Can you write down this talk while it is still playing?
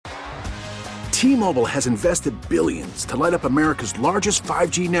T-Mobile has invested billions to light up America's largest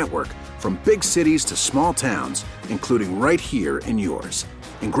 5G network, from big cities to small towns, including right here in yours.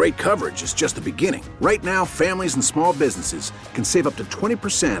 And great coverage is just the beginning. Right now, families and small businesses can save up to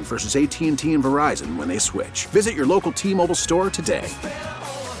 20% versus AT&T and Verizon when they switch. Visit your local T-Mobile store today.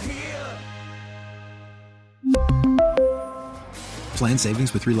 Plan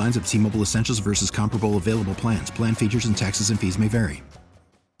savings with 3 lines of T-Mobile Essentials versus comparable available plans. Plan features and taxes and fees may vary.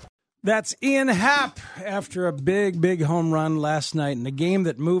 That's Ian Happ after a big home run last night in a game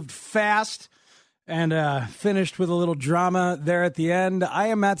that moved fast and finished with a little drama there at the end. I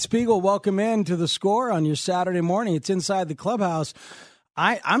am Matt Spiegel. Welcome in to The Score on your Saturday morning. It's inside the clubhouse.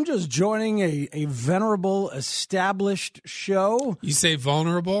 I'm just joining a venerable, established show. You say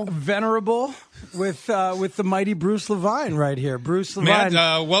vulnerable? Venerable with the mighty Bruce Levine right here. Bruce Levine.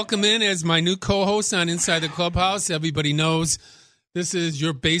 Matt, welcome in as my new co-host on Inside the Clubhouse. Everybody knows this is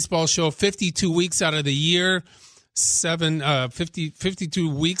your baseball show 52 weeks out of the year,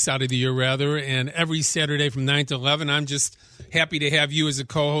 52 weeks out of the year, rather, and every Saturday from 9 to 11. I'm just happy to have you as a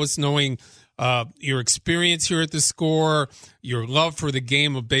co-host, knowing your experience here at The Score, your love for the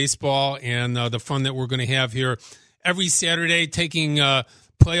game of baseball, and the fun that we're going to have here every Saturday, taking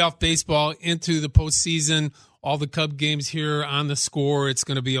playoff baseball into the postseason, all the Cub games here on The Score. It's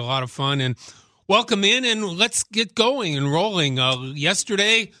going to be a lot of fun. And welcome in, and let's get going and rolling.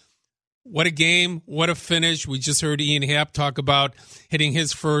 Yesterday, what a game, what a finish. We just heard Ian Happ talk about hitting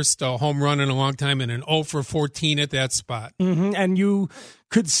his first home run in a long time and an 0 for 14 at that spot. Mm-hmm. And you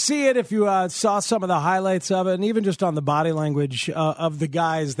could see it if you saw some of the highlights of it, and even just on the body language of the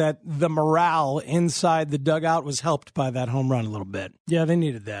guys, that the morale inside the dugout was helped by that home run a little bit. Yeah, they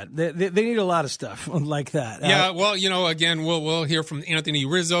needed that. They need a lot of stuff like that. Yeah, well, again, we'll hear from Anthony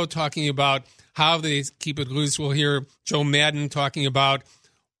Rizzo talking about how they keep it loose. We'll hear Joe Madden talking about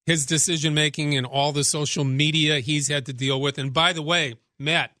his decision-making and all the social media he's had to deal with. And by the way,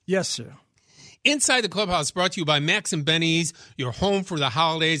 Matt. Yes, sir. Inside the Clubhouse brought to you by Max and Benny's, your home for the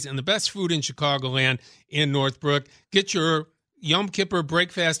holidays and the best food in Chicagoland in Northbrook. Get your Yom Kippur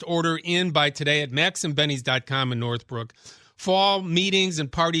breakfast order in by today at maxandbennys.com in Northbrook. Fall meetings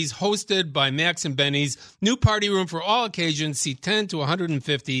and parties hosted by Max and Benny's. New party room for all occasions. Seat 10 to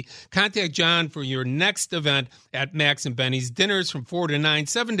 150. Contact John for your next event at Max and Benny's. Dinners from 4 to 9,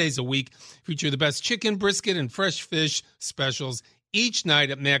 7 days a week. Feature the best chicken, brisket, and fresh fish specials each night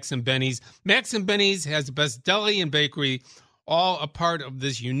at Max and Benny's. Max and Benny's has the best deli and bakery, all a part of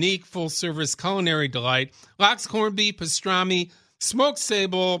this unique full-service culinary delight. Lox corned beef, pastrami, smoked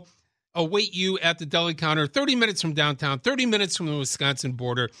sable await you at the deli counter, 30 minutes from downtown, 30 minutes from the Wisconsin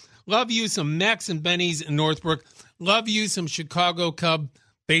border. Love you some Max and Benny's in Northbrook. Love you some Chicago Cub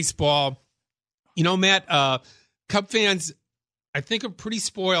baseball. You know, Matt, Cub fans, I think, are pretty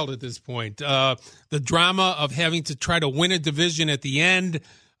spoiled at this point. The drama of having to try to win a division at the end,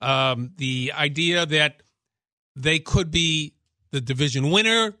 the idea that they could be the division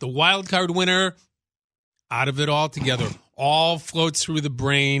winner, the wild card winner, out of it altogether, all floats through the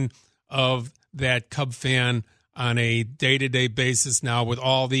brain of that Cub fan on a day-to-day basis now, with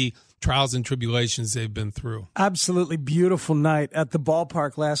all the trials and tribulations they've been through. Absolutely beautiful night at the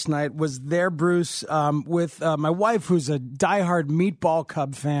ballpark last night. Was there, Bruce, with my wife, who's a diehard meatball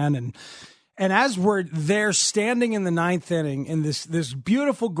Cub fan, and as we're there standing in the ninth inning in this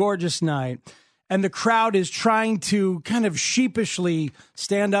beautiful, gorgeous night, and the crowd is trying to kind of sheepishly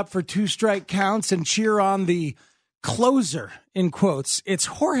stand up for 2 strike counts and cheer on the closer, in quotes. It's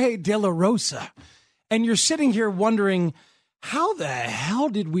Jorge De La Rosa. And you're sitting here wondering, how the hell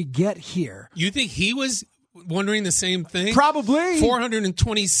did we get here? You think he was wondering the same thing? Probably.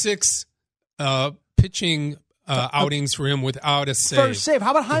 426 pitching outings for him without a save. First save.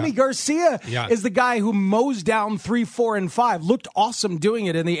 How about Jaime Garcia is the guy who mows down 3, 4, and 5. Looked awesome doing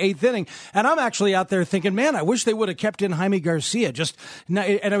it in the 8th inning. And I'm actually out there thinking, man, I wish they would have kept in Jaime Garcia. And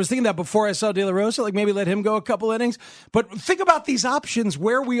I was thinking that before I saw De La Rosa, like maybe let him go a couple innings. But think about these options,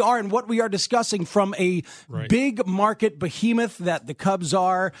 where we are and what we are discussing from a big market behemoth that the Cubs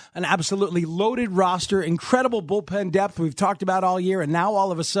are, an absolutely loaded roster, incredible bullpen depth we've talked about all year. And now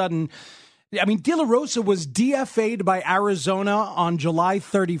all of a sudden, I mean, De La Rosa was DFA'd by Arizona on July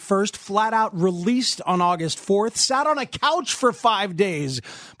 31st, flat out released on August 4th, sat on a couch for 5 days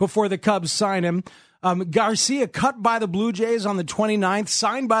before the Cubs signed him. Garcia cut by the Blue Jays on the 29th,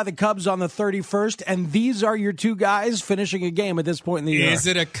 signed by the Cubs on the 31st, and these are your 2 guys finishing a game at this point in the year. Is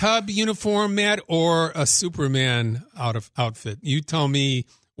it a Cub uniform, Matt, or a Superman outfit? You tell me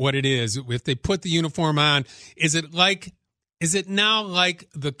what it is. If they put the uniform on, is it now like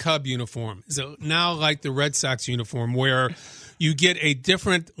the Cub uniform? Is it now like the Red Sox uniform, where you get a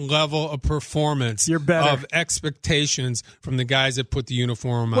different level of performance. You're better. Of expectations from the guys that put the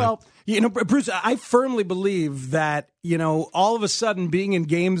uniform on. Well, Bruce, I firmly believe that, all of a sudden being in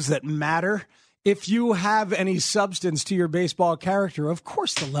games that matter, if you have any substance to your baseball character, of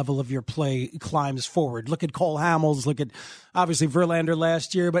course the level of your play climbs forward. Look at Cole Hamels. Look at, obviously, Verlander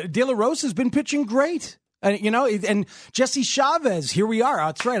last year. But De La Rosa's been pitching great. And Jesse Chavez, here we are.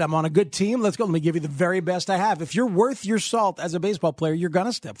 That's right. I'm on a good team. Let's go. Let me give you the very best I have. If you're worth your salt as a baseball player, you're going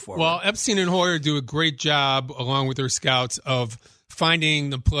to step forward. Well, Epstein and Hoyer do a great job, along with their scouts, of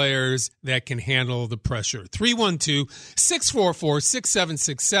finding the players that can handle the pressure.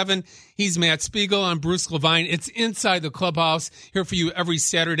 312-644-6767. He's Matt Spiegel. I'm Bruce Levine. It's Inside the Clubhouse, here for you every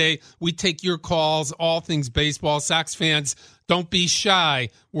Saturday. We take your calls, all things baseball. Sox fans, don't be shy.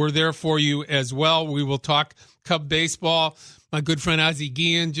 We're there for you as well. We will talk Cub baseball. My good friend Ozzie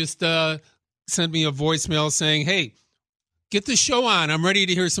Guillen just sent me a voicemail saying, hey, get the show on. I'm ready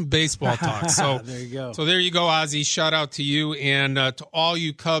to hear some baseball talk. So there you go. So there you go, Ozzie. Shout out to you and to all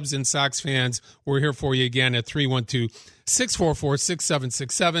you Cubs and Sox fans. We're here for you again at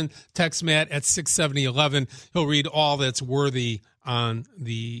 312-644-6767. Text Matt at 67011. He'll read all that's worthy on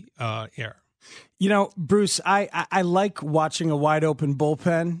the air. Bruce, I like watching a wide open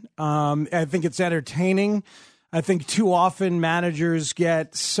bullpen. I think it's entertaining. I think too often managers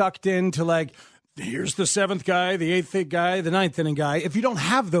get sucked into here's the seventh guy, the eighth guy, the ninth inning guy. If you don't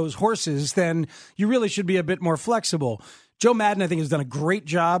have those horses, then you really should be a bit more flexible. Joe Maddon, I think, has done a great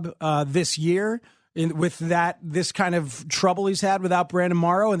job this year with this kind of trouble he's had without Brandon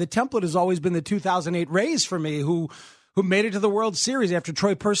Morrow. And the template has always been the 2008 Rays for me, who made it to the World Series after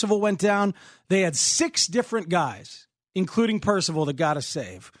Troy Percival went down. They had 6 different guys, including Percival, that got a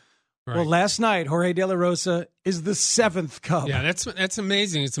save. Right. Well, last night, Jorge De La Rosa is the 7th Cub. Yeah, that's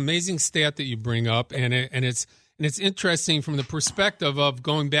amazing. It's an amazing stat that you bring up, and it's interesting from the perspective of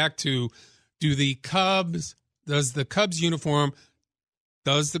going back to does the Cubs uniform,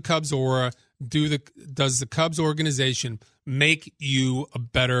 does the Cubs aura, does the Cubs organization make you a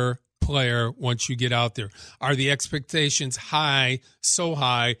better player once you get out there? Are the expectations high, so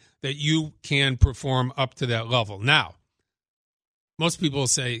high that you can perform up to that level? Now, most people will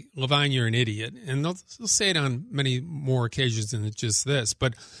say, Levine, you're an idiot. And they'll say it on many more occasions than just this.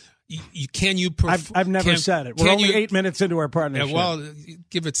 But I've never said it. We're only 8 minutes into our partnership. Yeah, well,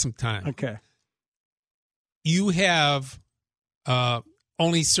 give it some time. Okay. You have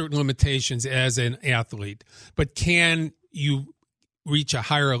only certain limitations as an athlete. But can you reach a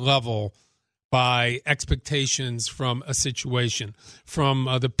higher level by expectations from a situation, from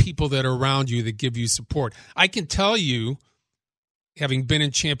the people that are around you that give you support? I can tell you, having been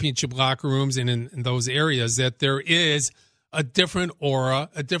in championship locker rooms and in those areas, that there is a different aura,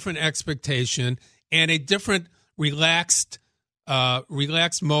 a different expectation, and a different relaxed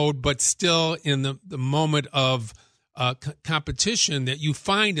mode, but still in the moment of competition that you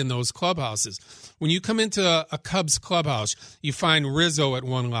find in those clubhouses. When you come into a Cubs clubhouse, you find Rizzo at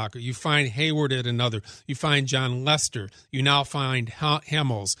one locker, you find Hayward at another, you find John Lester, you now find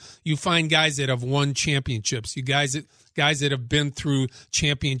Hamels, you find guys that have won championships, you guys that have been through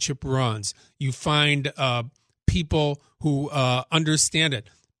championship runs. You find people who understand it.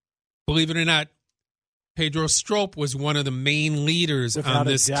 Believe it or not, Pedro Strop was one of the main leaders on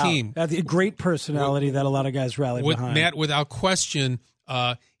this team. A great personality that a lot of guys rallied behind. Matt, without question,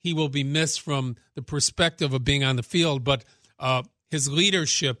 he will be missed from the perspective of being on the field, but his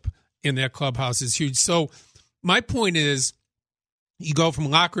leadership in that clubhouse is huge. So my point is, you go from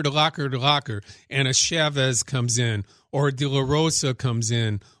locker to locker to locker, and a Chavez comes in, or a De La Rosa comes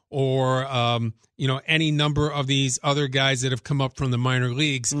in, or any number of these other guys that have come up from the minor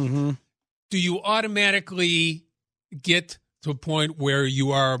leagues. Mm-hmm. Do you automatically get to a point where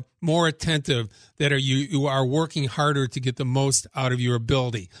you are more attentive, that you are working harder to get the most out of your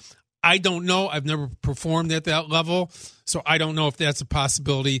ability? I don't know. I've never performed at that level, so I don't know if that's a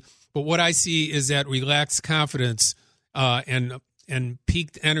possibility. But what I see is that relaxed confidence and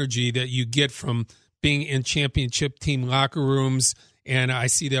peaked energy that you get from being in championship team locker rooms, and I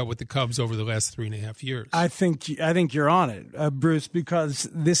see that with the Cubs over the last 3.5 years. I think you're on it, Bruce, because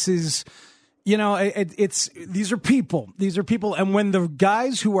this is, these are people. These are people, and when the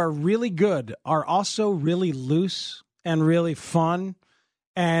guys who are really good are also really loose and really fun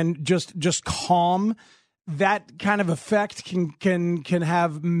and just calm, that kind of effect can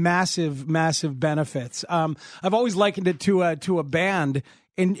have massive benefits. I've always likened it to a band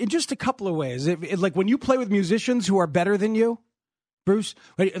in just a couple of ways. Like when you play with musicians who are better than you, Bruce,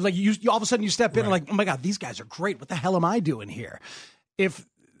 like you all of a sudden you step in and like, oh my God, these guys are great. What the hell am I doing here? If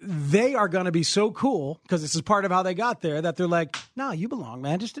they are going to be so cool because this is part of how they got there that they're like, no, you belong,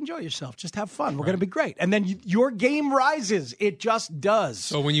 man. Just enjoy yourself. Just have fun. We're going to be great. And then your game rises. It just does.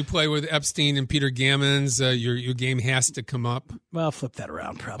 So when you play with Epstein and Peter Gammons, your game has to come up? Well, flip that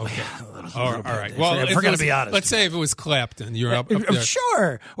around probably. Okay. All right. Well, if we're going to be honest. Let's say if it was Clapton, you're up there.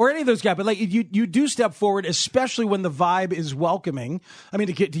 Sure. Or any of those guys. But like you do step forward, especially when the vibe is welcoming. I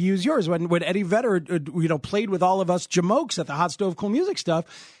mean, to use yours, when Eddie Vedder, played with all of us Jamokes at the Hot Stove Cool Music stuff,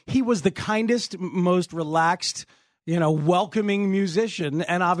 he was the kindest, most relaxed, welcoming musician,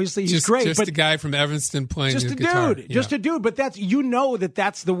 and obviously he's great. Just a guy from Evanston playing just his a guitar. Dude, just a dude. But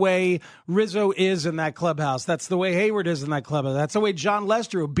that's the way Rizzo is in that clubhouse. That's the way Hayward is in that clubhouse. That's the way John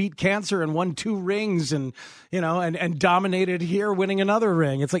Lester, who beat cancer and won 2 rings, and and dominated here, winning another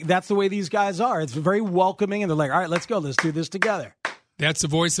ring. It's like that's the way these guys are. It's very welcoming, and they're like, all right, let's go, let's do this together. That's the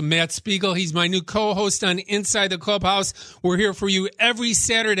voice of Matt Spiegel. He's my new co-host on Inside the Clubhouse. We're here for you every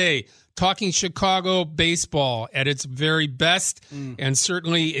Saturday talking Chicago baseball at its very best, and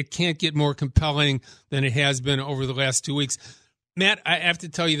certainly it can't get more compelling than it has been over the last 2 weeks. Matt, I have to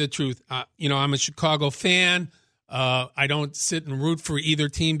tell you the truth. I'm a Chicago fan. I don't sit and root for either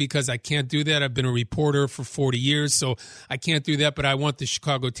team because I can't do that. I've been a reporter for 40 years, so I can't do that, but I want the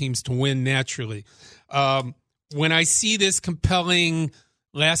Chicago teams to win naturally. When I see this compelling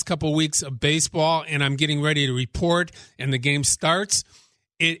last couple of weeks of baseball and I'm getting ready to report and the game starts,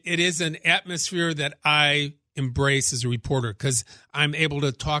 it is an atmosphere that I embrace as a reporter because I'm able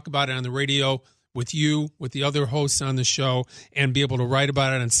to talk about it on the radio with you, with the other hosts on the show, and be able to write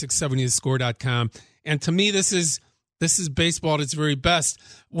about it on 670thescore.com. And to me, this is baseball at its very best.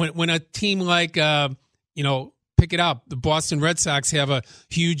 When a team like, pick it up, the Boston Red Sox have a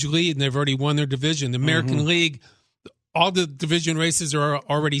huge lead and they've already won their division. The American League, all the division races are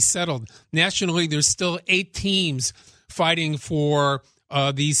already settled. National League, there's still 8 teams fighting for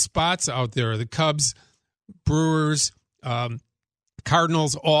these spots out there. The Cubs, Brewers,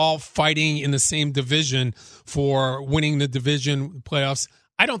 Cardinals, all fighting in the same division for winning the division playoffs.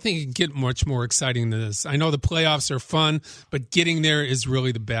 I don't think it can get much more exciting than this. I know the playoffs are fun, but getting there is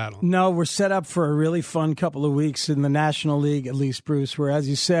really the battle. No, we're set up for a really fun couple of weeks in the National League, at least, Bruce, where, as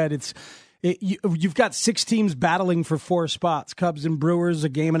you said, you've got 6 teams battling for 4 spots. Cubs and Brewers, a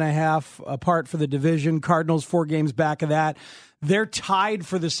game and a half apart for the division. Cardinals, 4 games back of that. They're tied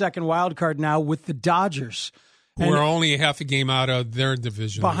for the second wild card now with the Dodgers. Who are only half a game out of their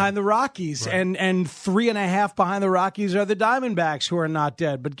division. Behind the Rockies. Right. And 3.5 behind the Rockies are the Diamondbacks, who are not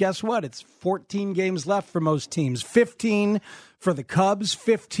dead. But guess what? It's 14 games left for most teams. 15 for the Cubs,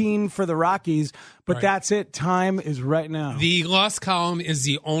 15 for the Rockies. But That's it. Time is right now. The loss column is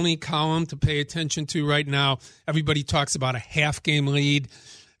the only column to pay attention to right now. Everybody talks about a half-game lead.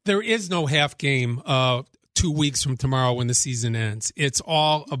 There is no half game 2 weeks from tomorrow when the season ends. It's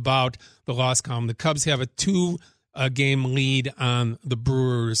all about the loss column. The Cubs have a 2-game lead on the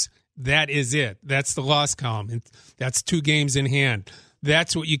Brewers. That is it. That's the loss column. That's 2 games in hand.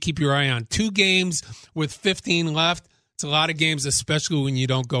 That's what you keep your eye on. 2 games with 15 left. It's a lot of games, especially when you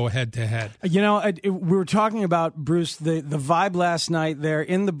don't go head-to-head. We were talking about, Bruce, the vibe last night there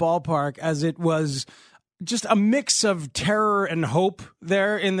in the ballpark as it was just a mix of terror and hope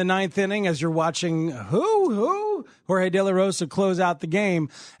there in the 9th inning as you're watching Jorge De La Rosa close out the game.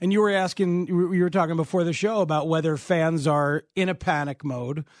 And you were talking before the show about whether fans are in a panic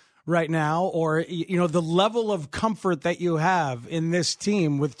mode right now or, the level of comfort that you have in this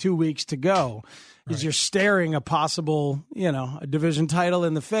team with 2 weeks to go. Is you're staring a possible, a division title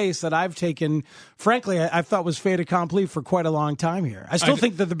in the face that I've taken, frankly, I thought was fait accompli for quite a long time here. I still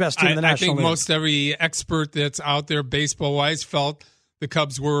think they're the best team in the National League. I think most every expert that's out there baseball-wise felt the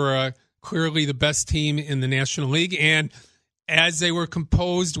Cubs were clearly the best team in the National League. And as they were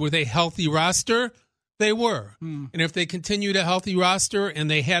composed with a healthy roster, they were. And if they continued a healthy roster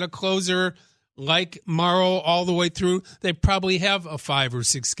and they had a closer like Morrow all the way through, they probably have a 5 or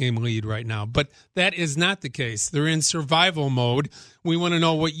 6 game lead right now. But that is not the case. They're in survival mode. We want to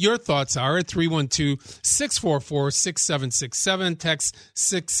know what your thoughts are at 312-644-6767, text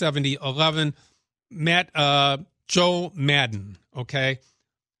 67011. Matt, Joe Madden, okay?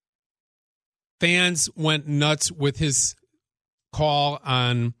 Fans went nuts with his call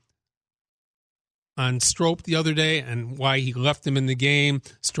on Strop the other day and why he left him in the game.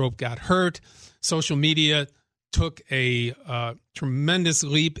 Strop got hurt. Social media took a tremendous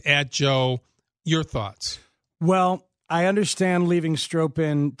leap at Joe. Your thoughts? Well, I understand leaving Strop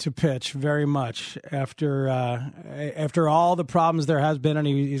in to pitch very much after all the problems there has been, and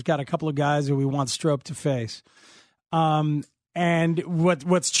he's got a couple of guys who he wants Strop to face. And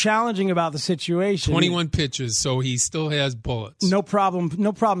what's challenging about the situation? 21 pitches, so he still has bullets. No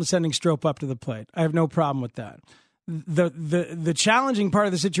problem sending Strop up to the plate. I have no problem with that. The challenging part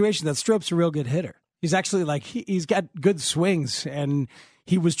of the situation is that Strop's a real good hitter. He's actually he's got good swings, and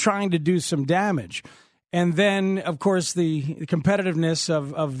he was trying to do some damage. And then, of course, the competitiveness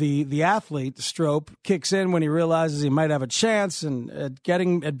of the athlete, Strop, kicks in when he realizes he might have a chance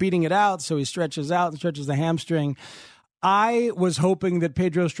at beating it out, so he stretches out and stretches the hamstring. I was hoping that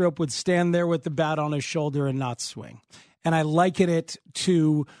Pedro Strop would stand there with the bat on his shoulder and not swing. And I liken it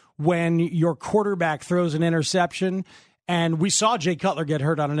to when your quarterback throws an interception, and we saw Jay Cutler get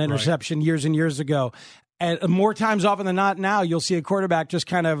hurt on an interception years and years ago. And more times often than not now, you'll see a quarterback just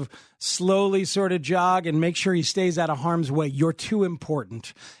kind of slowly sort of jog and make sure he stays out of harm's way. You're too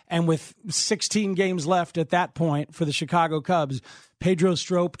important. And with 16 games left at that point for the Chicago Cubs, Pedro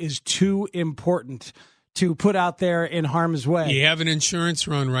Strop is too important to put out there in harm's way. You have an insurance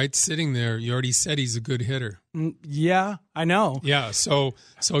run right sitting there. You already said he's a good hitter. Yeah, I know. Yeah, so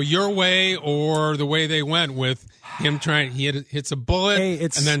your way or the way they went with him hits a bullet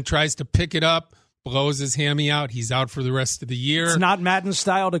and then tries to pick it up, blows his hammy out. He's out for the rest of the year. It's not Madden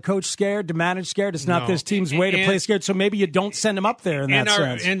style to coach scared, to manage scared. It's not this team's way to play scared. So maybe you don't send him up there in that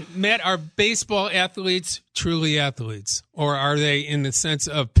sense. And Matt, are baseball athletes truly athletes? Or are they in the sense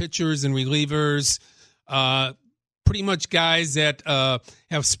of pitchers and relievers, pretty much guys that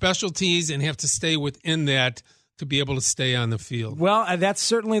have specialties and have to stay within that to be able to stay on the field? Well, that's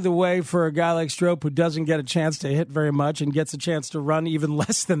certainly the way for a guy like Strop, who doesn't get a chance to hit very much and gets a chance to run even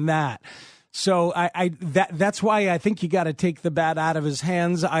less than that. So that's why I think you got to take the bat out of his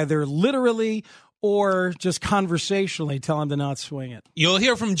hands, either literally or just conversationally tell him to not swing it. You'll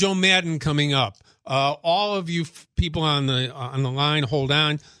hear from Joe Maddon coming up. All of you people on the line, hold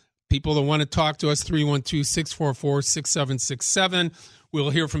on. People that want to talk to us, 312-644-6767. We'll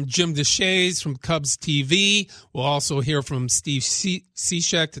hear from Jim Deshaies from Cubs TV. We'll also hear from Steve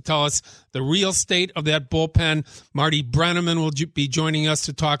Cishek to tell us the real state of that bullpen. Marty Brenneman will be joining us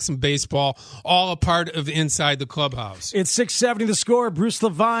to talk some baseball, all a part of Inside the Clubhouse. It's 670 The Score. Bruce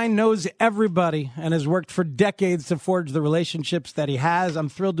Levine knows everybody and has worked for decades to forge the relationships that he has. I'm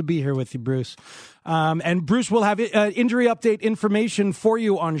thrilled to be here with you, Bruce. And Bruce will have injury update information for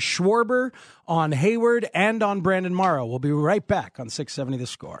you on Schwarber, on Hayward, and on Brandon Morrow. We'll be right back on 670 The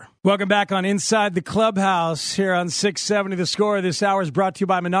Score. Welcome back on Inside the Clubhouse here on 670 The Score. This hour is brought to you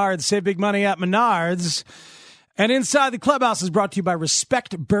by Menards. Save big money at Menards. And Inside the Clubhouse is brought to you by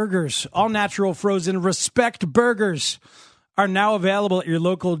Respect Burgers. All natural frozen Respect Burgers are now available at your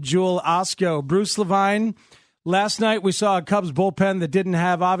local Jewel Osco. Bruce Levine, last night we saw a Cubs bullpen that didn't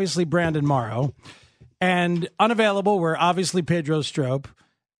have, obviously, Brandon Morrow. And unavailable were, obviously, Pedro Strop.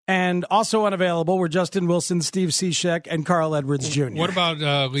 And also unavailable were Justin Wilson, Steve Cishek, and Carl Edwards Jr. What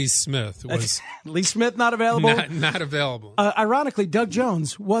about Lee Smith? Lee Smith not available? Not available. Ironically, Doug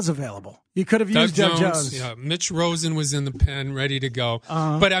Jones was available. You could have used Doug Jones. Yeah, Mitch Rosen was in the pen, ready to go.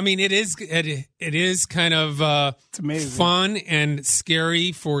 But, I mean, it is kind of fun and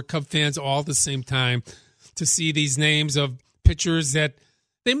scary for Cub fans all at the same time to see these names of pitchers that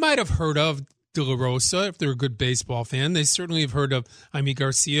they might have heard of. De La Rosa, if they're a good baseball fan. They certainly have heard of Jaime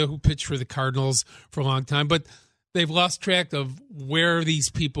Garcia, who pitched for the Cardinals for a long time, but they've lost track of where these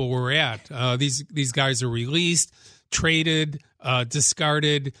people were at. These guys are released, traded,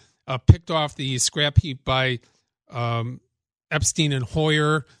 discarded, picked off the scrap heap by Epstein and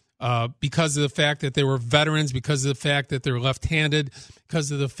Hoyer because of the fact that they were veterans, because of the fact that they're left-handed,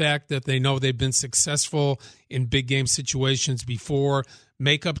 because of the fact that they know they've been successful in big game situations before.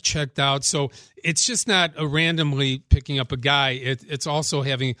 Makeup checked out. So it's just not a randomly picking up a guy. It's also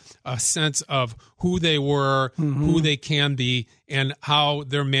having a sense of who they were, who they can be, and how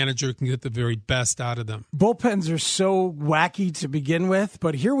their manager can get the very best out of them. Bullpens are so wacky to begin with,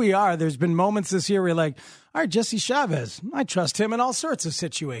 but here we are. There's been moments this year where you're like, all right, Jesse Chavez, I trust him in all sorts of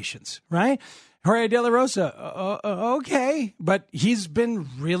situations, right? Jorge De La Rosa, okay, but he's been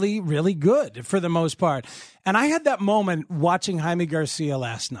really, really good for the most part. And I had that moment watching Jaime Garcia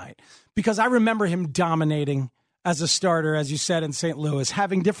last night because I remember him dominating as a starter, as you said, in St. Louis,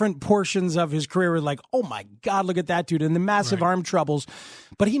 having different portions of his career were like, oh my God, look at that dude, and the massive arm troubles.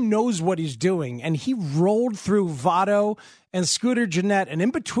 But he knows what he's doing, and he rolled through Votto and Scooter Gennett, and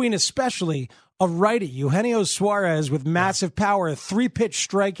in between especially, a righty, Eugenio Suarez, with massive power, a 3-pitch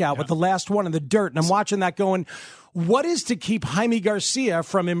strikeout with the last one in the dirt. And I'm watching that going, what is to keep Jaime Garcia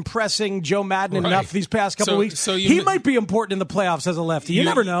from impressing Joe Maddon enough these past couple of weeks? So he might be important in the playoffs as a lefty. You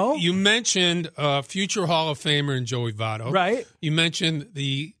never know. You mentioned future Hall of Famer in Joey Votto. Right. You mentioned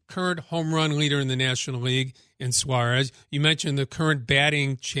the current home run leader in the National League in Suarez. You mentioned the current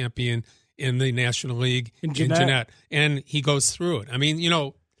batting champion in the National League in Jeanette. And he goes through it. I mean,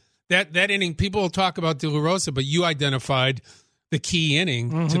 that inning, people will talk about De La Rosa, but you identified the key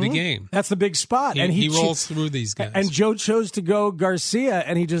inning to the game. That's the big spot. And he rolls through these guys. And Joe chose to go Garcia,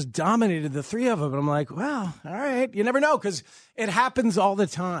 and he just dominated the three of them. And I'm like, wow, all right. You never know, because it happens all the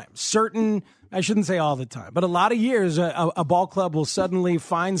time. I shouldn't say all the time, but a lot of years, a ball club will suddenly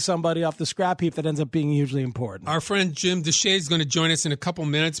find somebody off the scrap heap that ends up being hugely important. Our friend Jim Deshaies is going to join us in a couple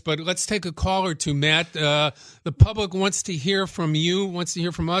minutes, but let's take a call or two, Matt. The public wants to hear from you, wants to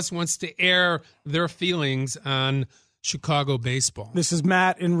hear from us, wants to air their feelings on Chicago baseball. This is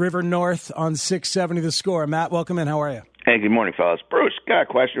Matt in River North on 670 The Score. Matt, welcome in. How are you? Hey, good morning, fellas. Bruce, got a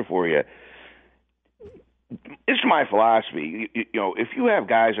question for you. This is my philosophy. If you have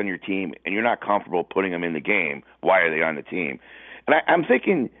guys on your team and you're not comfortable putting them in the game, why are they on the team? And I'm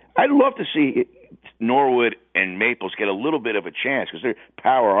thinking I'd love to see Norwood and Maples get a little bit of a chance because they're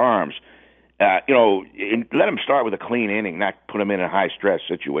power arms. And let them start with a clean inning, not put them in high-stress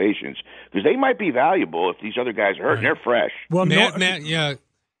situations, because they might be valuable if these other guys are hurt and they're fresh. Well, Matt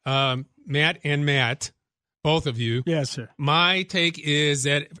and Matt, both of you. Yes, sir. My take is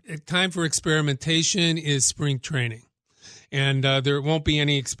that time for experimentation is spring training, and there won't be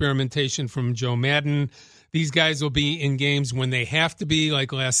any experimentation from Joe Maddon. These guys will be in games when they have to be,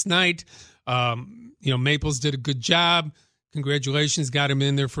 like last night. Maples did a good job. Congratulations, got him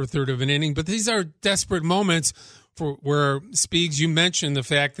in there for a third of an inning. But these are desperate moments where, Speegs, you mentioned the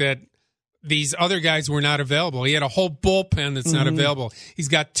fact that these other guys were not available. He had a whole bullpen that's not available. He's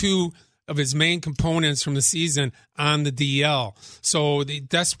got two of his main components from the season on the DL. So the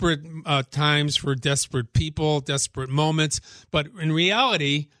desperate times for desperate people, desperate moments. But in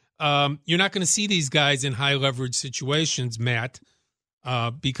reality, you're not going to see these guys in high-leverage situations, Matt,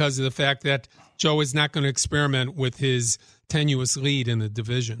 because of the fact that Joe is not going to experiment with his tenuous lead in the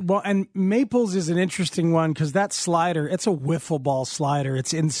division. Well, and Maples is an interesting one because that slider, it's a wiffle ball slider.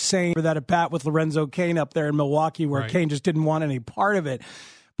 It's insane for that at bat with Lorenzo Cain up there in Milwaukee where Cain just didn't want any part of it.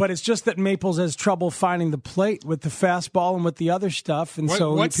 But it's just that Maples has trouble finding the plate with the fastball and with the other stuff, and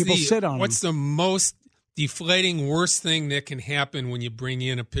people sit on him. What's the most deflating, worst thing that can happen when you bring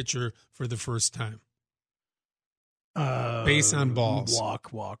in a pitcher for the first time? Base on balls.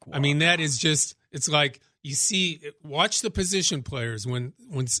 Walk. I mean, that is just, it's like, watch the position players when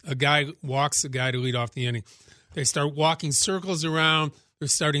a guy walks a guy to lead off the inning. They start walking circles around. They're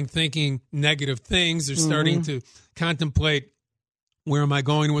starting thinking negative things. They're starting to contemplate, where am I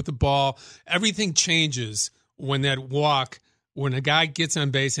going with the ball? Everything changes when a guy gets on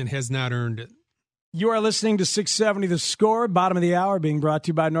base and has not earned it. You are listening to 670 The Score, bottom of the hour, being brought to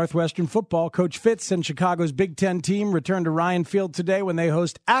you by Northwestern Football. Coach Fitz and Chicago's Big Ten team return to Ryan Field today when they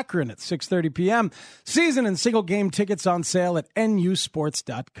host Akron at 6:30 p.m. Season and single game tickets on sale at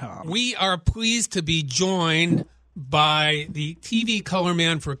nusports.com. We are pleased to be joined by the TV color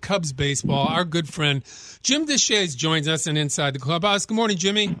man for Cubs baseball, our good friend Jim Deshaies joins us in Inside the Clubhouse. Good morning,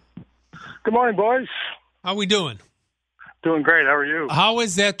 Jimmy. Good morning, boys. How we doing? Doing great. How are you? How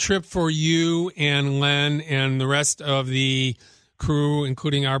was that trip for you and Len and the rest of the crew,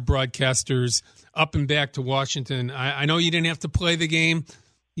 including our broadcasters, up and back to Washington? I know you didn't have to play the game.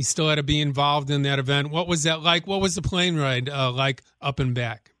 You still had to be involved in that event. What was that like? What was the plane ride like up and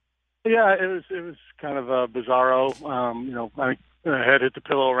back? Yeah, it was kind of bizarro. I had hit the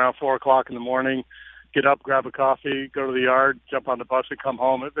pillow around 4 o'clock in the morning, get up, grab a coffee, go to the yard, jump on the bus, and come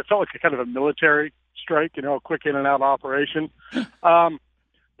home. It felt like a kind of a military strike, a quick in and out operation.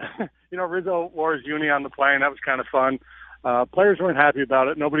 Rizzo wore his uni on the plane. That was kind of fun. Players weren't happy about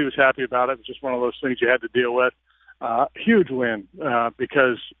it. Nobody was happy about it. It was just one of those things you had to deal with. Huge win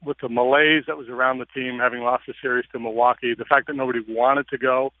because with the malaise that was around the team, having lost the series to Milwaukee, the fact that nobody wanted to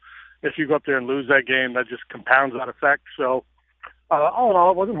go, if you go up there and lose that game, that just compounds that effect. So all in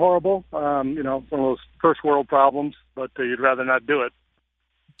all, it wasn't horrible. One of those first world problems, but you'd rather not do it.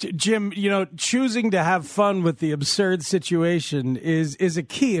 Jim, choosing to have fun with the absurd situation is a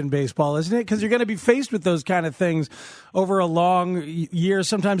key in baseball, isn't it? Because you're going to be faced with those kind of things over a long year.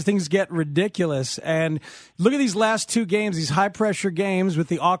 Sometimes things get ridiculous. And look at these last two games, these high-pressure games with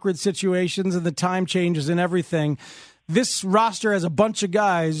the awkward situations and the time changes and everything. This roster has a bunch of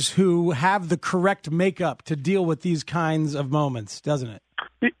guys who have the correct makeup to deal with these kinds of moments, doesn't it?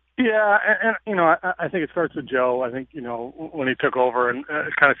 Yeah, and I think it starts with Joe. I think, when he took over and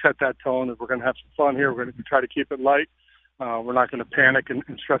kind of set that tone that we're going to have some fun here. We're going to try to keep it light. We're not going to panic in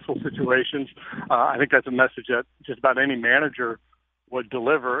stressful situations. I think that's a message that just about any manager would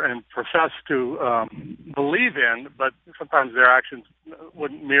deliver and profess to believe in, but sometimes their actions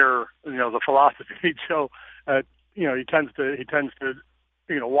wouldn't mirror, the philosophy. So, he tends to,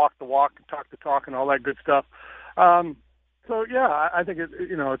 walk the walk and talk the talk and all that good stuff. So yeah, I think it's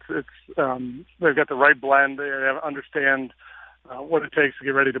they've got the right blend. They understand what it takes to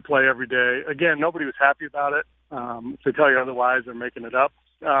get ready to play every day. Again, nobody was happy about it. If they tell you otherwise, they're making it up.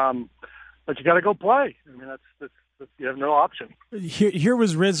 But you got to go play. I mean, that's you have no option. Here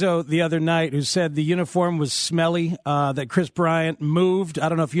was Rizzo the other night, who said the uniform was smelly, that Chris Bryant moved. I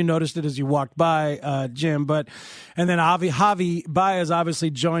don't know if you noticed it as you walked by, Jim, and then Javi Baez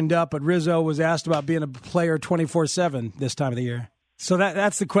obviously joined up, but Rizzo was asked about being a player 24/7 this time of the year. So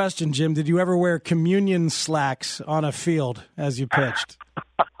that's the question, Jim. Did you ever wear communion slacks on a field as you pitched?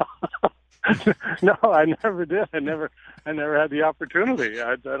 No, I never did. I never had the opportunity.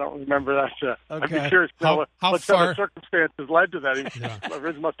 I don't remember that. Okay. I'd be curious how what far circumstances led to that.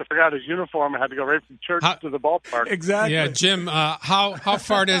 Riz must have forgot his uniform and had to go right from church to the ballpark. Exactly. Yeah, Jim. How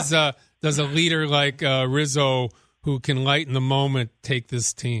far does a leader like Rizzo, who can lighten the moment, take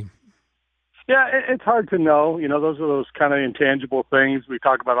this team? Yeah, it's hard to know. Those are those kind of intangible things we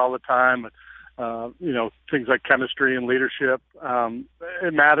talk about all the time. Things like chemistry and leadership.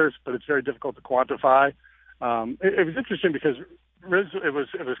 It matters, but it's very difficult to quantify. It was interesting because Riz, it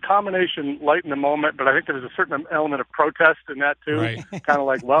was combination light in the moment, but I think there was a certain element of protest in that too. Right. Kind of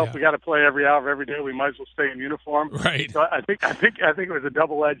like, if we got to play every hour of every day, we might as well stay in uniform. Right. So I think it was a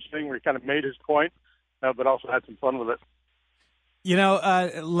double-edged thing where he kind of made his point, but also had some fun with it.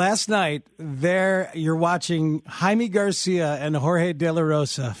 Last night, you're watching Jaime Garcia and Jorge De La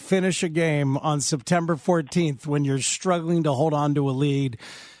Rosa finish a game on September 14th when you're struggling to hold on to a lead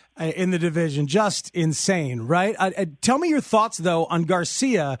in the division. Just insane, right? Tell me your thoughts, though, on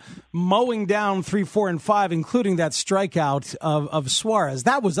Garcia mowing down 3, 4, and 5, including that strikeout of Suarez.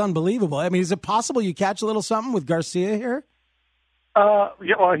 That was unbelievable. I mean, is it possible you catch a little something with Garcia here? Well,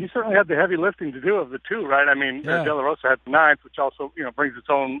 he certainly had the heavy lifting to do of the two, right? I mean, De La Rosa had the ninth, which also, brings its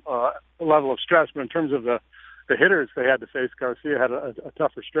own level of stress. But in terms of the hitters they had to face, Garcia had a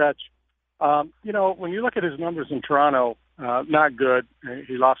tougher stretch. When you look at his numbers in Toronto, not good.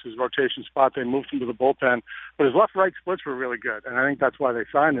 He lost his rotation spot. They moved him to the bullpen. But his left-right splits were really good, and I think that's why they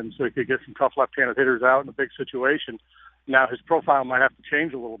signed him, so he could get some tough left-handed hitters out in a big situation. Now, his profile might have to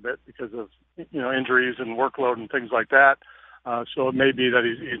change a little bit because of, injuries and workload and things like that. So it may be that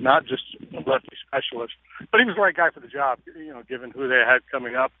he's not just a lefty specialist, but he was the right guy for the job, given who they had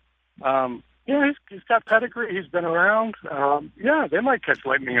coming up. He's got pedigree. He's been around. They might catch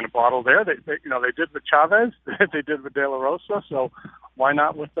lightning in a bottle there. They did with Chavez. They did with De La Rosa. So why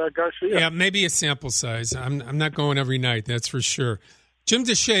not with Garcia? Yeah, maybe a sample size. I'm not going every night, that's for sure. Jim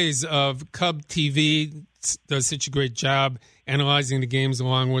Deshaies of Cub TV does such a great job analyzing the games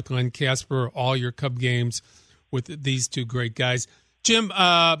along with Len Casper, all your Cub games with these two great guys. Jim,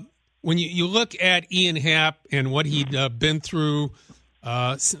 when you look at Ian Happ and what he'd been through,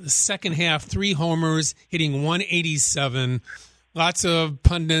 second half, 3 homers, hitting 187, lots of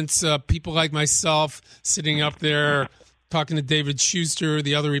pundits, people like myself sitting up there talking to David Schuster,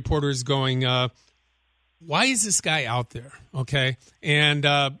 the other reporters going, why is this guy out there? Okay. And,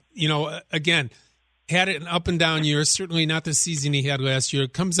 again, had an up and down year, certainly not the season he had last year.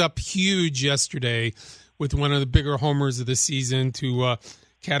 Comes up huge yesterday with one of the bigger homers of the season to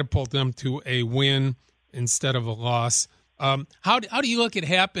catapult them to a win instead of a loss. How do you look at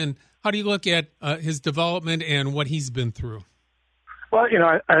Happ, and how do you look at his development and what he's been through? Well,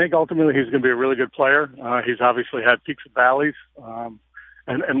 I think ultimately he's going to be a really good player. He's obviously had peaks and valleys,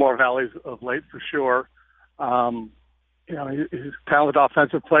 and more valleys of late for sure. He's a talented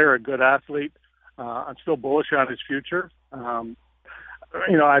offensive player, a good athlete. I'm still bullish on his future. I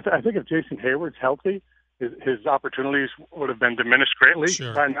think if Jason Hayward's healthy, his opportunities would have been diminished greatly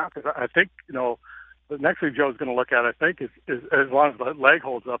by now. Because I think, the next thing Joe's going to look at, I think, is as long as the leg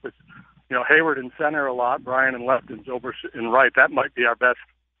holds up, it's, Hayward in center a lot, Brian in left, and Zobrist in right. That might be our best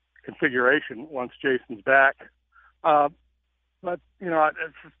configuration once Jason's back. But, if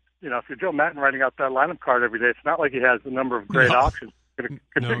you're Joe Maddon writing out that lineup card every day, it's not like he has a number of great options. Going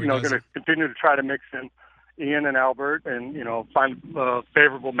to continue to try to mix in Ian and Albert and, find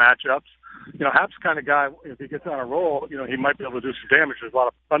favorable matchups. Happ's the kind of guy, if he gets on a roll, he might be able to do some damage. There's a lot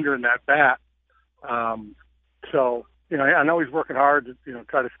of thunder in that bat. I know he's working hard to,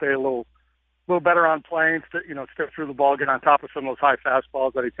 try to stay a little better on planes, to, step through the ball, get on top of some of those high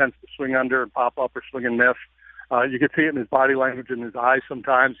fastballs that he tends to swing under and pop up or swing and miss. You can see it in his body language and his eyes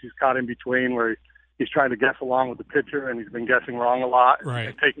sometimes. He's caught in between where he's trying to guess along with the pitcher, and he's been guessing wrong a lot, right,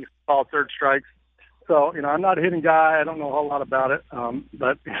 and taking all third strikes. So, I'm not a hitting guy. I don't know a whole lot about it.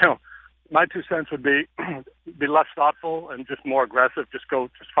 But, my 2 cents would be less thoughtful and just more aggressive. Just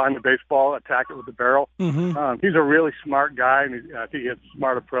find the baseball, attack it with the barrel. Mm-hmm. He's a really smart guy, and I think he has a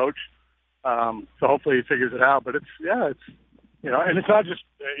smart approach. So hopefully he figures it out. But it's and it's not just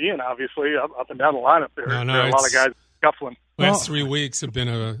Ian, obviously, up and down the lineup. There are a lot of guys scuffling. Last 3 weeks have been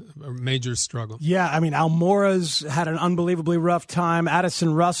a major struggle. Yeah, I mean, Almora's had an unbelievably rough time.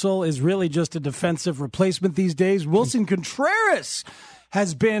 Addison Russell is really just a defensive replacement these days. Wilson Contreras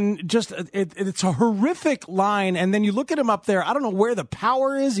has been just it's a horrific line. And then you look at him up there. I don't know where the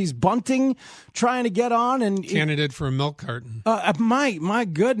power is. He's bunting, trying to get on, and candidate for a milk carton. My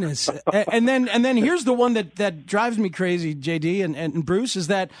goodness. and then here's the one that drives me crazy, JD and Bruce, is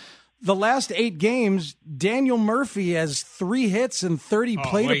that the last 8 games, Daniel Murphy has 3 hits and 30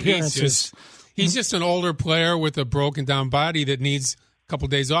 plate appearances. He's just an older player with a broken down body that needs a couple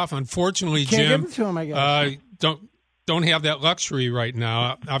of days off. Unfortunately, Can't Jim, give it to him, I guess. Don't have that luxury right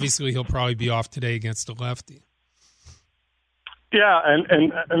now. Obviously, he'll probably be off today against a lefty. Yeah,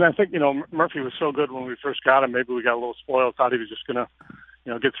 and I think Murphy was so good when we first got him. Maybe we got a little spoiled. Thought he was just going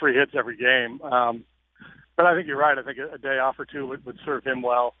to get 3 hits every game. But I think you're right. I think a day off or 2 would serve him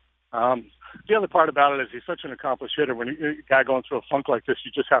well. The other part about it is he's such an accomplished hitter. When a guy going through a funk like this,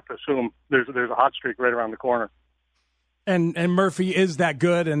 you just have to assume there's a hot streak right around the corner. And Murphy is that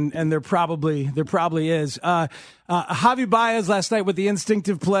good, and there probably is. Javi Baez last night with the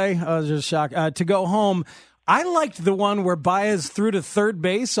instinctive play, I was just shocked, to go home. I liked the one where Baez threw to third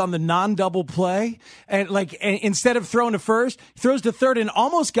base on the non-double play, and instead of throwing to first, he throws to third and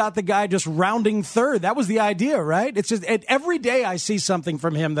almost got the guy just rounding third. That was the idea, right? It's just every day I see something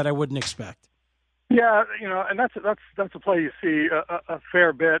from him that I wouldn't expect. Yeah, and that's a play you see a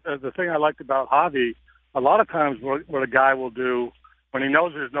fair bit. The thing I liked about Javi, a lot of times what a guy will do when he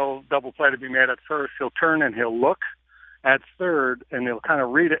knows there's no double play to be made at first, he'll turn and he'll look at third and he'll kind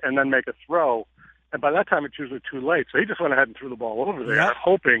of read it and then make a throw. And by that time, it's usually too late. So he just went ahead and threw the ball over there,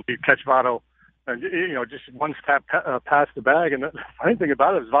 hoping he'd catch Votto, and just one step past the bag. And the funny thing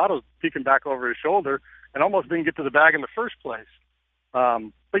about it is Votto's peeking back over his shoulder and almost didn't get to the bag in the first place.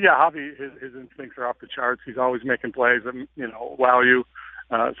 But yeah, Javi, his instincts are off the charts. He's always making plays that wow you.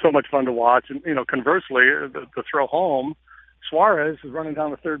 So much fun to watch. And conversely, the throw home, Suarez is running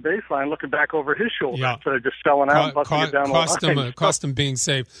down the third baseline, looking back over his shoulder instead of just selling out and busting it down the line. Cost him being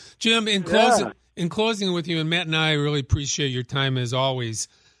safe. Jim, in closing with you, and Matt and I really appreciate your time as always.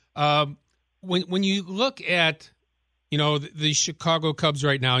 When you look at the Chicago Cubs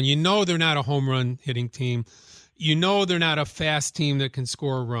right now, and they're not a home run hitting team, they're not a fast team that can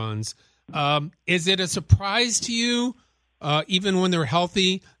score runs. Is it a surprise to you, even when they're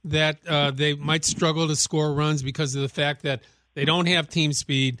healthy, that they might struggle to score runs because of the fact that they don't have team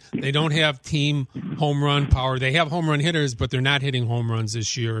speed, they don't have team home run power? They have home run hitters, but they're not hitting home runs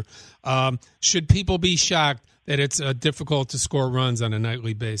this year. Should people be shocked that it's difficult to score runs on a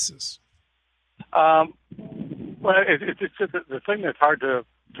nightly basis? Well, it's just the thing that's hard to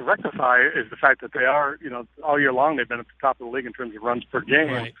rectify is the fact that they are, all year long they've been at the top of the league in terms of runs per game.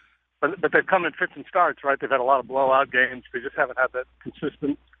 Right. But they've come in fits and starts, right? They've had a lot of blowout games. They just haven't had that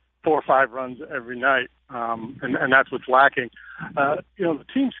consistent 4 or 5 runs every night, and that's what's lacking. The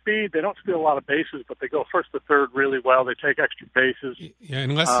team speed, they don't steal a lot of bases, but they go first to third really well. They take extra bases. Yeah,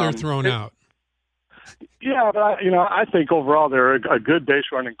 unless they're thrown out. Yeah, but I think overall they're a good base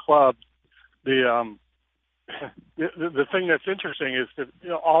running club. The thing that's interesting is that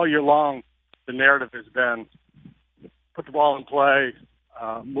all year long the narrative has been put the ball in play,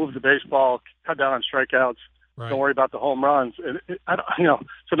 move the baseball, cut down on strikeouts. Right. Don't worry about the home runs.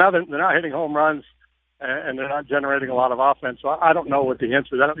 So now they're not hitting home runs, and they're not generating a lot of offense. So I don't know what the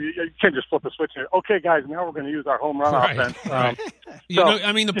answer is. You can't just flip a switch and, okay, guys, now we're going to use our home run offense. Right.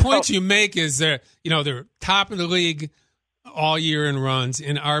 The points you make is that they're top of the league all year in runs,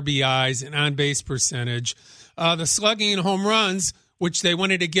 in RBIs, and on-base percentage. The slugging and home runs, which they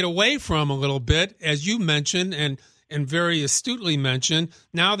wanted to get away from a little bit, as you mentioned, and very astutely mentioned,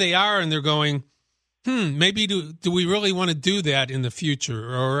 now they are, and they're going, maybe do we really want to do that in the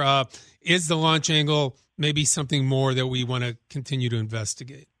future? Or is the launch angle maybe something more that we want to continue to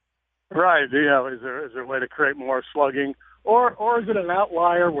investigate? Right. Yeah. Is there a way to create more slugging? Or is it an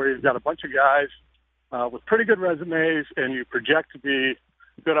outlier where you've got a bunch of guys with pretty good resumes and you project to be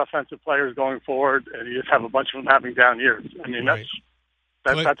good offensive players going forward, and you just have a bunch of them having down years? I mean, right.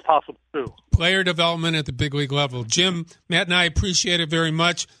 That's possible too. Player development at the big league level. Jim, Matt, and I appreciate it very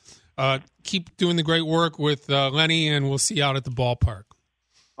much. Keep doing the great work with Lenny, and we'll see you out at the ballpark.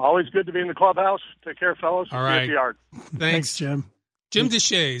 Always good to be in the clubhouse. Take care, fellas. All right. See you at the yard. Thanks, Jim. Jim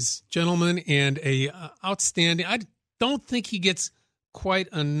Deshaies, gentleman, and a outstanding. I don't think he gets quite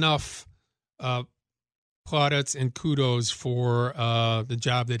enough plaudits and kudos for the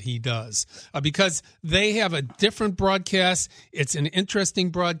job that he does because they have a different broadcast. It's an interesting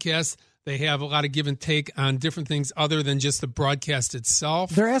broadcast. They have a lot of give and take on different things other than just the broadcast itself.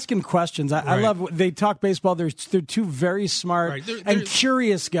 They're asking questions. I love they talk baseball. They're two very smart and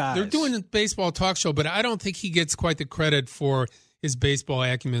curious guys. They're doing a baseball talk show, but I don't think he gets quite the credit for his baseball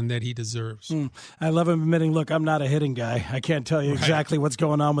acumen that he deserves. I love him admitting, look, I'm not a hitting guy. I can't tell you exactly what's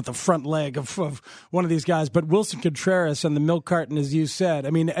going on with the front leg of one of these guys. But Wilson Contreras and the milk carton, as you said,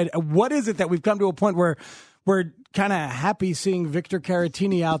 I mean, what is it that we've come to a point where we're kind of happy seeing Victor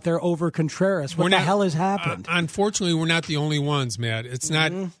Caratini out there over Contreras? What the hell has happened? Unfortunately, we're not the only ones, Matt. It's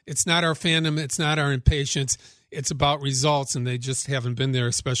not our fandom. It's not our impatience. It's about results, and they just haven't been there,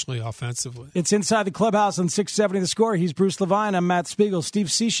 especially offensively. It's Inside the Clubhouse on 670 The Score. He's Bruce Levine. I'm Matt Spiegel. Steve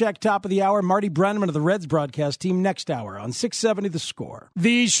Cishek, top of the hour. Marty Brenneman of the Reds broadcast team next hour on 670 The Score.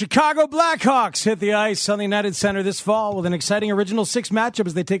 The Chicago Blackhawks hit the ice on the United Center this fall with an exciting Original Six matchup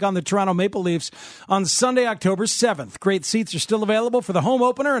as they take on the Toronto Maple Leafs on Sunday, October 7th. Great seats are still available for the home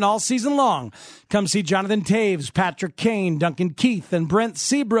opener and all season long. Come see Jonathan Taves, Patrick Kane, Duncan Keith, and Brent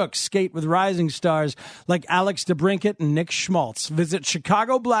Seabrook skate with rising stars like Alex DeBrincat and Nick Schmaltz. Visit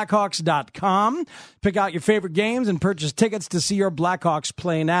ChicagoBlackhawks.com. Pick out your favorite games and purchase tickets to see your Blackhawks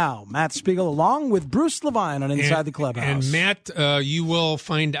play now. Matt Spiegel along with Bruce Levine on Inside the Clubhouse. And Matt, you will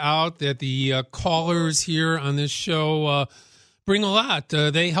find out that the callers here on this show bring a lot.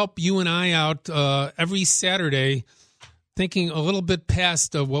 They help you and I out every Saturday, thinking a little bit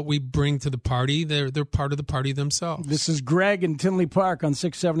past what we bring to the party. They're part of the party themselves. This is Greg in Tinley Park on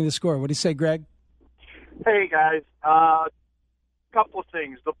 670 The Score. What do you say, Greg? Hey, guys. Couple of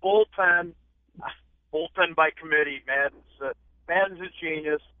things. The bullpen by committee, Madden's a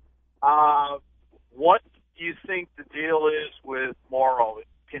genius. What do you think the deal is with Morrow?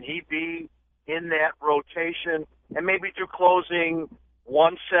 Can he be in that rotation and maybe do closing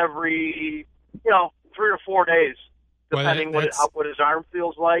once every, 3 or 4 days, depending what his arm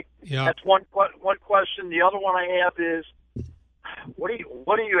feels like? Yeah. That's one question. The other one I have is, what do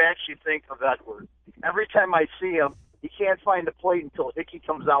you actually think of Edward? Every time I see him, he can't find the plate until Hickey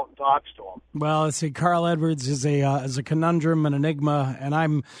comes out and talks to him. Well, let's see. Carl Edwards is a conundrum, an enigma, and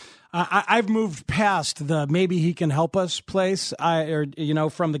I've moved past the maybe he can help us place.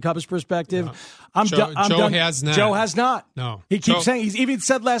 From the Cubs' perspective, Yeah. I'm Joe done. has not. Joe has not. No, he keeps saying. He's even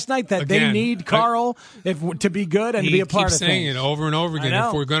said last night that they need Carl to be good and to be a part of things. He keeps saying it over and over again.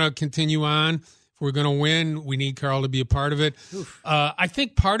 If we're going to continue on, if we're going to win, we need Carl to be a part of it. I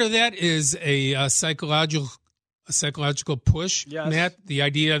think part of that is a psychological push, yes. Matt. The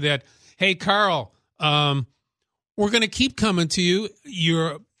idea that, hey, Carl, we're going to keep coming to you.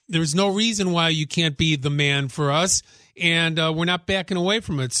 There's no reason why you can't be the man for us, and we're not backing away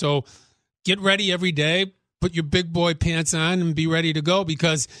from it. So get ready every day, put your big boy pants on, and be ready to go,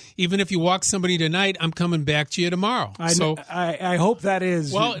 because even if you walk somebody tonight, I'm coming back to you tomorrow. I hope that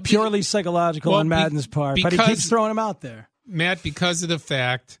is purely psychological on Madden's part, but he keeps throwing him out there. Matt, because of the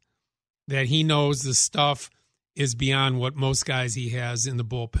fact that he knows the stuff is beyond what most guys he has in the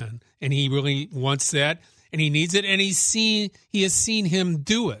bullpen, and he really wants that. And he needs it, and he has seen him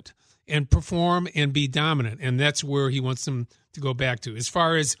do it and perform and be dominant, and that's where he wants him to go back to. As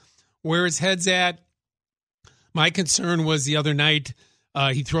far as where his head's at, my concern was the other night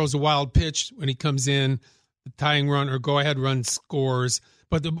he throws a wild pitch when he comes in, the tying run or go-ahead run scores.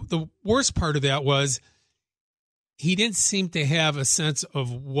 But the worst part of that was he didn't seem to have a sense of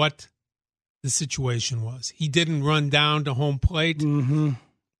what the situation was. He didn't run down to home plate. Mm-hmm.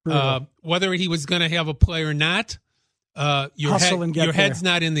 Whether he was going to have a play or not, your head's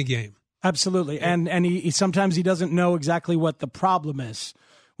not in the game. Absolutely, and he sometimes he doesn't know exactly what the problem is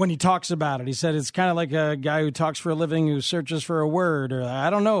when he talks about it. He said it's kind of like a guy who talks for a living who searches for a word, or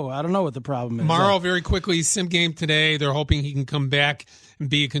I don't know what the problem is. Morrow, very quickly, sim game today. They're hoping he can come back and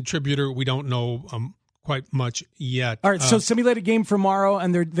be a contributor. We don't know quite much yet. All right, so simulated game for Morrow,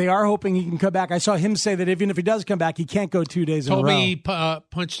 and they are hoping he can come back. I saw him say that even if he does come back, he can't go 2 days in a row. Told me he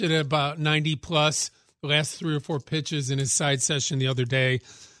punched it at about 90-plus the last 3 or 4 pitches in his side session the other day.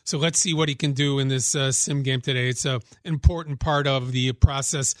 So let's see what he can do in this sim game today. It's an important part of the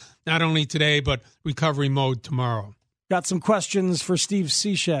process, not only today, but recovery mode tomorrow. Got some questions for Steve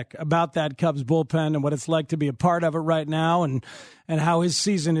Cishek about that Cubs bullpen and what it's like to be a part of it right now, and how his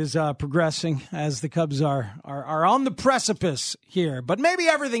season is progressing as the Cubs are on the precipice here. But maybe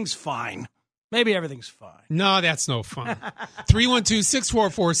everything's fine. No, that's no fun.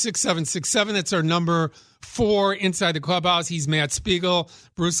 312-644-6767. That's our number For Inside the Clubhouse, he's Matt Spiegel.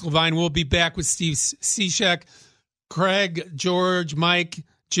 Bruce Levine will be back with Steve Cishek. Craig, George, Mike,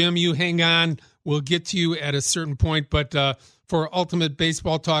 Jim, you hang on. We'll get to you at a certain point. But for Ultimate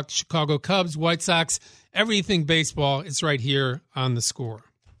Baseball Talk, Chicago Cubs, White Sox, everything baseball is right here on The Score.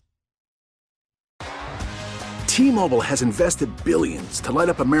 T-Mobile has invested billions to light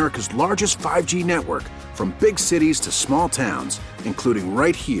up America's largest 5G network, from big cities to small towns, including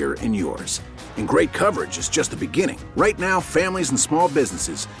right here in yours. And great coverage is just the beginning. Right now, families and small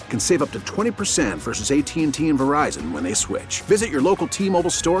businesses can save up to 20% versus AT&T and Verizon when they switch. Visit your local T-Mobile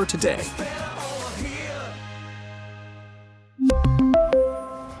store today.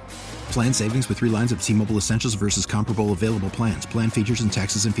 Plan savings with 3 lines of T-Mobile Essentials versus comparable available plans. Plan features and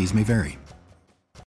taxes and fees may vary.